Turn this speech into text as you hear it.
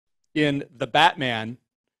in The Batman,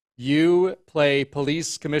 you play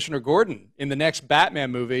Police Commissioner Gordon in the next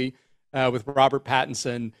Batman movie with Robert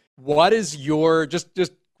Pattinson. What is your just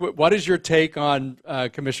what is your take on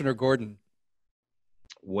Commissioner Gordon?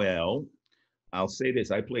 Well, I'll say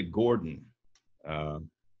this: I play Gordon. Uh,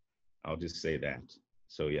 I'll just say that.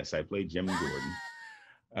 So yes, I played Jim Gordon,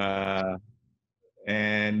 uh,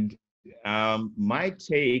 and my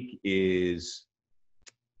take is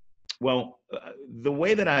the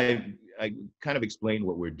way that I kind of explain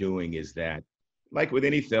what we're doing is that, like with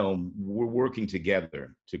any film, we're working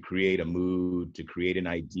together to create a mood, to create an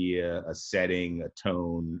idea, a setting, a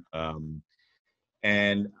tone,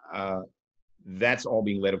 and that's all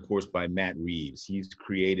being led, of course, by Matt Reeves. He's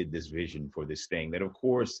created this vision for this thing that, of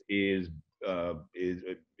course, is the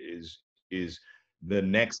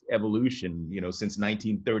next evolution. You know, since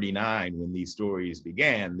 1939, when these stories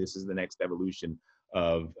began, this is the next evolution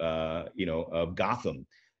of of Gotham.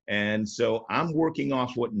 And so I'm working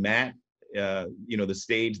off what Matt, the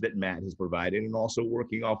stage that Matt has provided, and also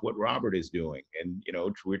working off what Robert is doing. And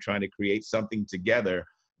we're trying to create something together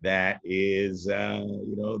that is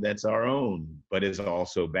that's our own, but is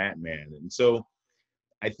also Batman. And so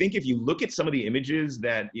I think if you look at some of the images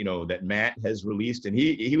that that Matt has released, and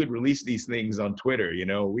he would release these things on Twitter,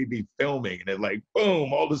 we'd be filming and it like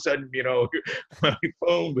boom, all of a sudden, my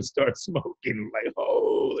phone would start smoking, like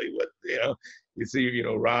holy what, you see,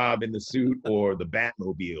 Rob in the suit or the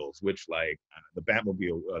Batmobiles, which like the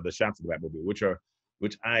Batmobile, the shots of the Batmobile,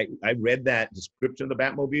 which I read that description of the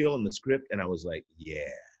Batmobile in the script and I was like, yeah,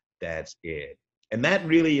 that's it. And that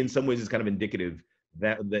really in some ways is kind of indicative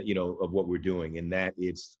that of what we're doing, and that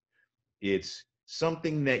it's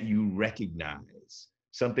something that you recognize,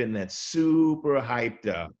 something that's super hyped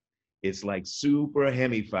up. It's like super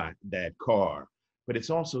hemified, that car, but it's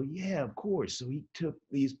also, yeah, of course. So he took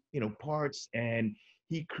these parts and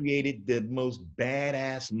he created the most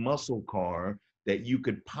badass muscle car that you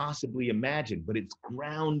could possibly imagine, but it's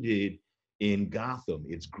grounded in Gotham,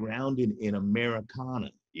 it's grounded in Americana.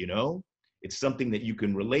 It's something that you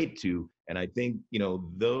can relate to. And I think,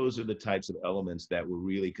 those are the types of elements that were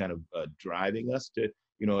really kind of driving us to,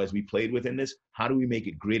 as we played within this, how do we make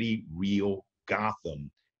it gritty, real Gotham?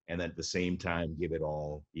 And at the same time, give it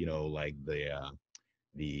all, like the,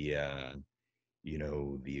 the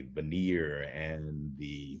veneer and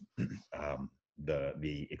the,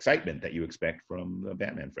 the excitement that you expect from the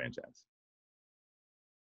Batman franchise.